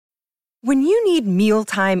When you need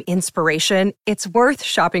mealtime inspiration, it's worth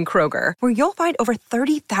shopping Kroger, where you'll find over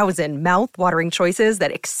 30,000 mouth-watering choices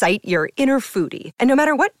that excite your inner foodie. And no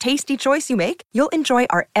matter what tasty choice you make, you'll enjoy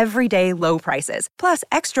our everyday low prices, plus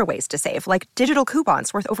extra ways to save, like digital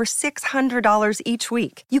coupons worth over $600 each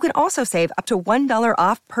week. You can also save up to $1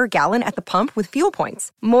 off per gallon at the pump with fuel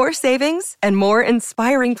points. More savings and more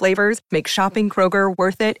inspiring flavors make shopping Kroger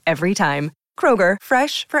worth it every time. Kroger,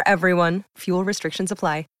 fresh for everyone. Fuel restrictions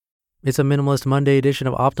apply. It's a Minimalist Monday edition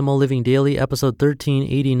of Optimal Living Daily, episode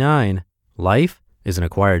 1389. Life is an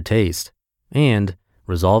acquired taste. And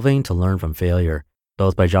Resolving to Learn from Failure.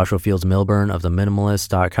 Both by Joshua Fields Millburn of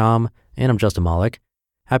theminimalist.com. And I'm Justin Malik.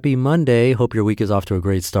 Happy Monday. Hope your week is off to a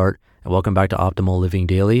great start. And welcome back to Optimal Living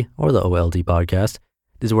Daily, or the OLD podcast.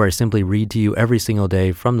 This is where I simply read to you every single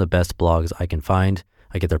day from the best blogs I can find.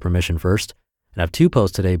 I get their permission first. And I have two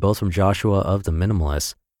posts today, both from Joshua of The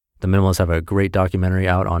Minimalist. The Minimalists have a great documentary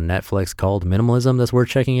out on Netflix called Minimalism that's worth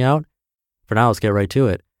checking out. For now, let's get right to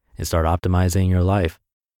it and start optimizing your life.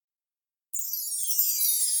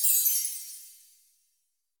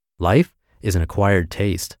 Life is an Acquired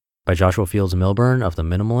Taste by Joshua Fields Millburn of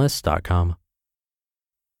theminimalist.com.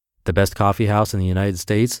 The best coffee house in the United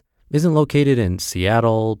States isn't located in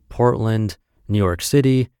Seattle, Portland, New York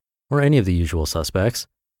City, or any of the usual suspects.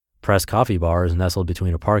 Press Coffee Bar is nestled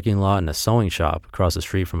between a parking lot and a sewing shop across the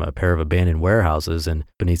street from a pair of abandoned warehouses and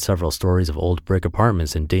beneath several stories of old brick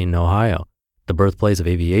apartments in Dayton, Ohio, the birthplace of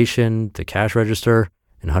aviation, the cash register,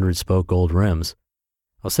 and 100-spoke gold rims.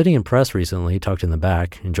 I was sitting in Press recently, tucked in the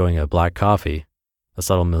back, enjoying a black coffee, a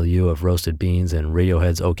subtle milieu of roasted beans and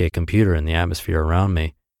Radiohead's OK Computer in the atmosphere around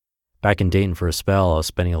me. Back in Dayton for a spell, I was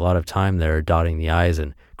spending a lot of time there dotting the I's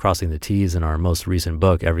and crossing the T's in our most recent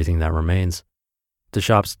book, Everything That Remains. The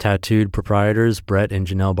shop's tattooed proprietors, Brett and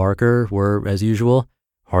Janelle Barker, were, as usual,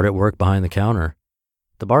 hard at work behind the counter.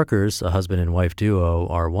 The Barkers, a husband and wife duo,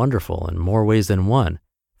 are wonderful in more ways than one: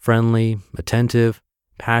 friendly, attentive,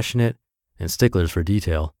 passionate, and sticklers for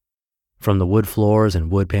detail. From the wood floors and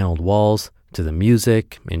wood-paneled walls to the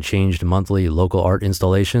music and changed monthly local art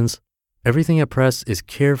installations, everything at Press is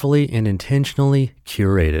carefully and intentionally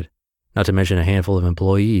curated. Not to mention a handful of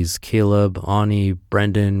employees, Caleb, Ani,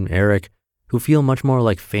 Brendan, Eric, who feel much more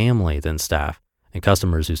like family than staff, and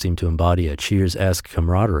customers who seem to embody a Cheers-esque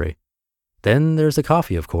camaraderie. Then there's the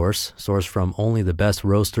coffee, of course, sourced from only the best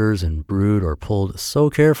roasters and brewed or pulled so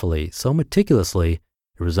carefully, so meticulously, it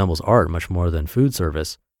resembles art much more than food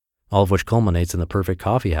service, all of which culminates in the perfect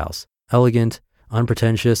coffee house: elegant,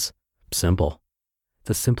 unpretentious, simple.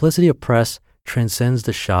 The simplicity of Press transcends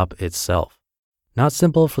the shop itself. Not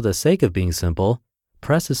simple for the sake of being simple.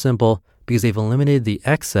 Press is simple because they've eliminated the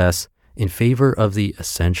excess in favor of the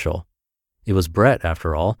essential. It was Brett,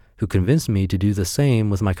 after all, who convinced me to do the same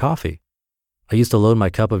with my coffee. I used to load my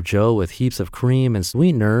cup of joe with heaps of cream and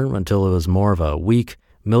sweetener until it was more of a weak,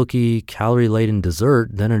 milky, calorie-laden dessert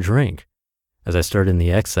than a drink. As I stirred in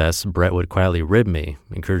the excess, Brett would quietly rib me,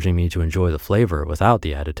 encouraging me to enjoy the flavor without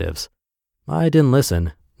the additives. I didn't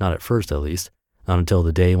listen, not at first at least, not until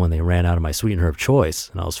the day when they ran out of my sweetener of choice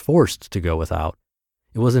and I was forced to go without.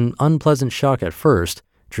 It was an unpleasant shock at first,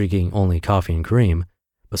 drinking only coffee and cream,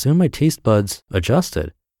 but soon my taste buds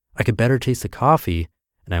adjusted. I could better taste the coffee,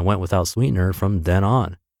 and I went without sweetener from then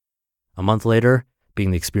on. A month later,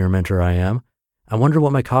 being the experimenter I am, I wondered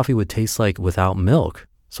what my coffee would taste like without milk,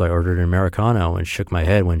 so I ordered an Americano and shook my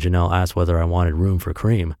head when Janelle asked whether I wanted room for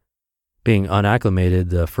cream. Being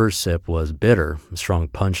unacclimated, the first sip was bitter, a strong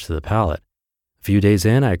punch to the palate. A few days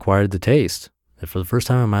in, I acquired the taste, and for the first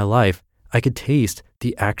time in my life, I could taste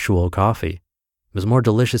the actual coffee. It was more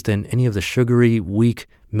delicious than any of the sugary, weak,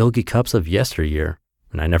 milky cups of yesteryear,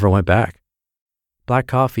 and I never went back. Black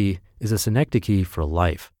coffee is a synecdoche for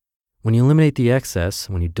life. When you eliminate the excess,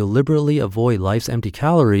 when you deliberately avoid life's empty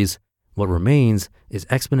calories, what remains is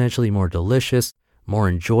exponentially more delicious, more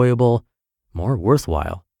enjoyable, more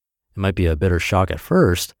worthwhile. It might be a bitter shock at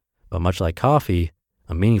first, but much like coffee,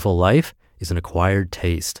 a meaningful life is an acquired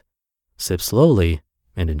taste. Sip slowly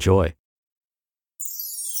and enjoy.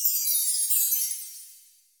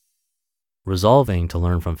 Resolving to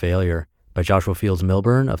Learn from Failure by Joshua Fields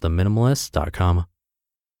Millburn of theminimalist.com.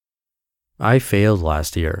 I failed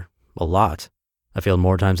last year, a lot. I failed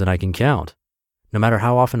more times than I can count. No matter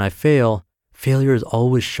how often I fail, failure is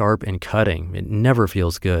always sharp and cutting. It never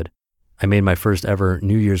feels good. I made my first ever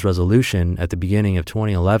New Year's resolution at the beginning of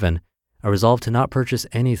 2011. I resolved to not purchase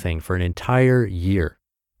anything for an entire year.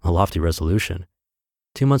 A lofty resolution.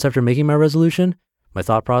 2 months after making my resolution, my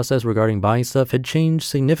thought process regarding buying stuff had changed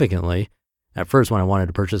significantly. At first, when I wanted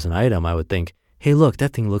to purchase an item, I would think, hey, look,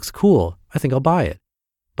 that thing looks cool. I think I'll buy it.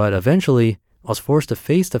 But eventually, I was forced to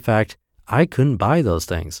face the fact I couldn't buy those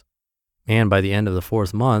things. And by the end of the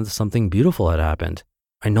 4th month, something beautiful had happened.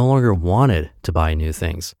 I no longer wanted to buy new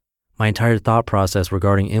things. My entire thought process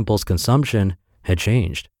regarding impulse consumption had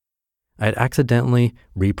changed. I had accidentally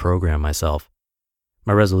reprogrammed myself.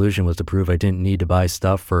 My resolution was to prove I didn't need to buy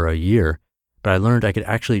stuff for a year, but I learned I could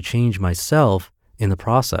actually change myself in the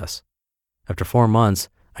process. After 4 months,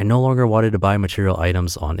 I no longer wanted to buy material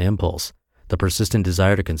items on impulse. The persistent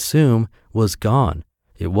desire to consume was gone.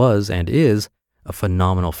 It was and is a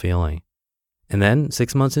phenomenal feeling. And then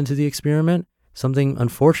 6 months into the experiment, something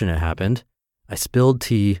unfortunate happened. I spilled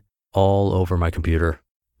tea all over my computer.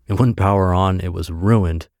 It wouldn't power on. It was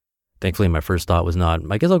ruined. Thankfully, my first thought was not,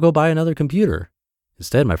 I guess I'll go buy another computer.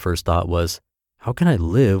 Instead, my first thought was, how can I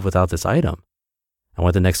live without this item? I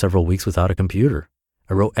went the next several weeks without a computer.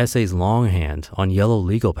 I wrote essays longhand on yellow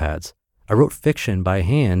legal pads. I wrote fiction by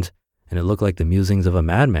hand, and it looked like the musings of a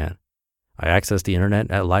madman. I accessed the internet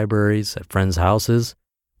at libraries, at friends' houses,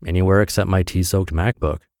 anywhere except my tea-soaked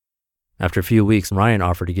MacBook. After a few weeks, Ryan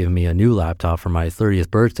offered to give me a new laptop for my 30th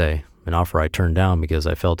birthday, an offer I turned down because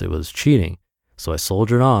I felt it was cheating. So I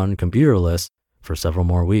soldiered on computerless for several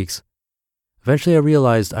more weeks. Eventually, I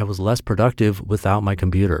realized I was less productive without my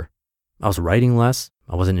computer. I was writing less.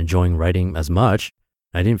 I wasn't enjoying writing as much.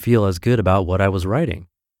 I didn't feel as good about what I was writing.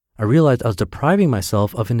 I realized I was depriving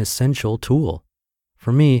myself of an essential tool.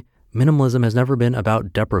 For me, minimalism has never been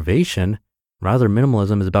about deprivation. Rather,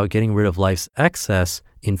 minimalism is about getting rid of life's excess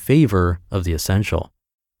in favor of the essential.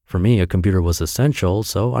 For me, a computer was essential,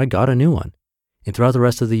 so I got a new one. And throughout the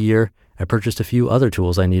rest of the year, I purchased a few other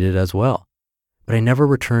tools I needed as well. But I never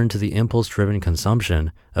returned to the impulse-driven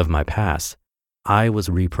consumption of my past. I was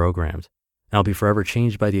reprogrammed. And I'll be forever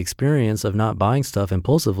changed by the experience of not buying stuff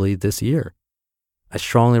impulsively this year. I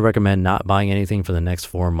strongly recommend not buying anything for the next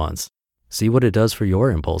 4 months. See what it does for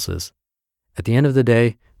your impulses. At the end of the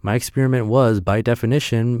day, my experiment was, by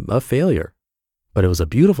definition, a failure. But it was a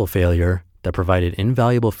beautiful failure that provided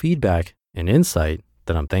invaluable feedback and insight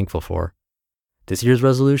that I'm thankful for. This year's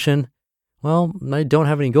resolution? Well, I don't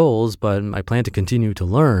have any goals, but I plan to continue to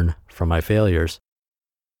learn from my failures.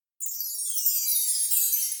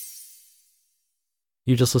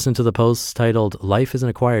 You just listened to the posts titled Life is an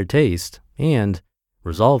Acquired Taste and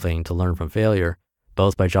Resolving to Learn from Failure,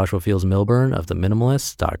 both by Joshua Fields Millburn of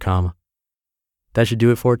theminimalist.com. That should do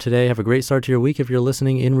it for today. Have a great start to your week if you're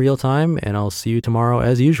listening in real time, and I'll see you tomorrow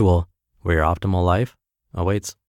as usual, where your optimal life awaits.